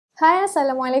Hai,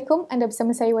 Assalamualaikum. Anda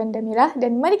bersama saya Wanita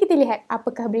dan mari kita lihat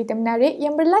apakah berita menarik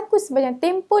yang berlaku sepanjang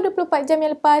tempoh 24 jam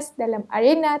yang lepas dalam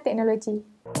arena teknologi.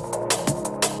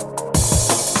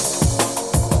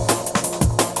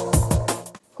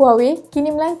 Huawei kini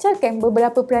melancarkan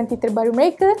beberapa peranti terbaru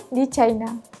mereka di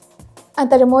China.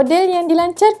 Antara model yang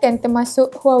dilancarkan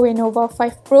termasuk Huawei Nova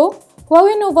 5 Pro,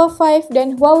 Huawei Nova 5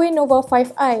 dan Huawei Nova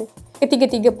 5i.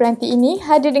 Ketiga-tiga peranti ini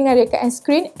hadir dengan rekaan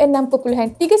skrin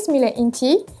 6.39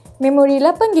 inci, memori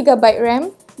 8GB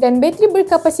RAM dan bateri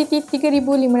berkapasiti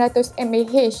 3500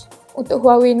 mAh. Untuk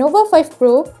Huawei Nova 5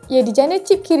 Pro, ia dijana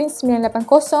chip Kirin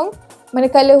 980,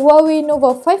 manakala Huawei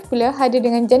Nova 5 pula hadir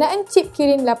dengan janaan chip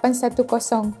Kirin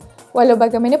 810. Walau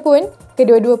bagaimanapun,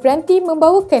 kedua-dua peranti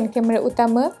membawakan kamera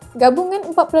utama gabungan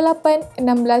 48,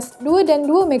 16, 2 dan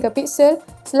 2 megapiksel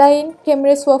selain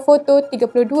kamera swafoto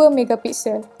 32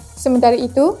 megapiksel. Sementara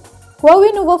itu,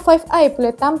 Huawei Nova 5i pula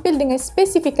tampil dengan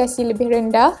spesifikasi lebih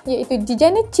rendah iaitu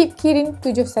dijana chip Kirin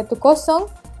 710,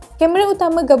 kamera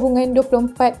utama gabungan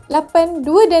 24, 8,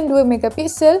 2 dan 2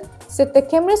 megapiksel serta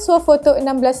kamera swafoto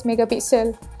 16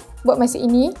 megapiksel. Buat masa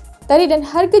ini, tarikh dan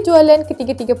harga jualan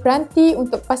ketiga-tiga peranti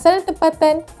untuk pasaran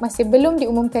tempatan masih belum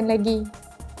diumumkan lagi.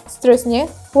 Seterusnya,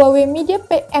 Huawei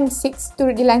MediaPad M6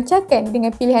 turut dilancarkan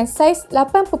dengan pilihan saiz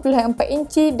 8.4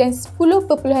 inci dan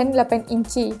 10.8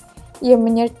 inci. Ia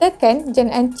menyertakan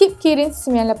janaan chip Kirin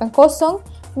 980,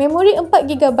 memori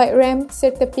 4GB RAM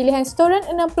serta pilihan storan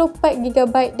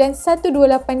 64GB dan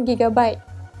 128GB.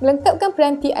 Melengkapkan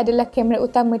peranti adalah kamera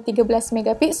utama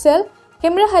 13MP,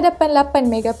 kamera hadapan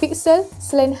 8MP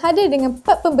selain hadir dengan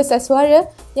 4 pembesar suara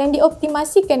yang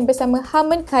dioptimasikan bersama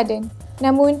Harmon Kardon.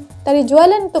 Namun, tarikh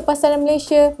jualan untuk pasaran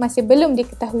Malaysia masih belum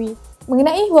diketahui.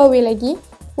 Mengenai Huawei lagi,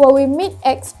 Huawei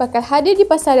MediaPad bakal hadir di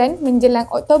pasaran menjelang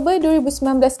Oktober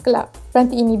 2019 kelak.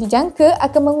 Peranti ini dijangka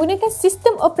akan menggunakan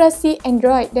sistem operasi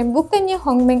Android dan bukannya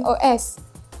Hongmeng OS.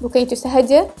 Bukan itu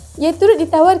sahaja, ia turut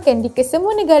ditawarkan di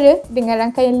kesemua negara dengan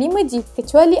rangkaian 5G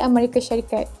kecuali Amerika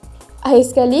Syarikat. Akhir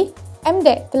sekali,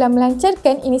 MDEC telah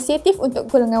melancarkan inisiatif untuk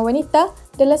golongan wanita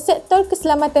dalam sektor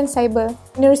keselamatan cyber.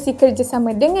 Menerusi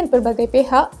kerjasama dengan pelbagai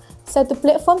pihak, satu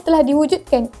platform telah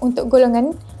diwujudkan untuk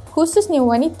golongan khususnya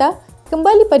wanita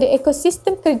kembali pada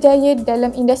ekosistem kerjaya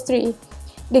dalam industri.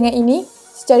 Dengan ini,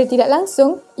 secara tidak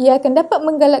langsung, ia akan dapat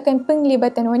menggalakkan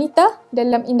penglibatan wanita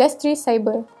dalam industri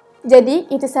cyber. Jadi,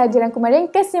 itu sahaja rangkuman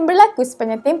ringkas yang berlaku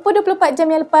sepanjang tempoh 24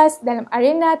 jam yang lepas dalam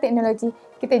arena teknologi.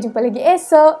 Kita jumpa lagi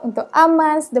esok untuk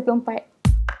Amans 24.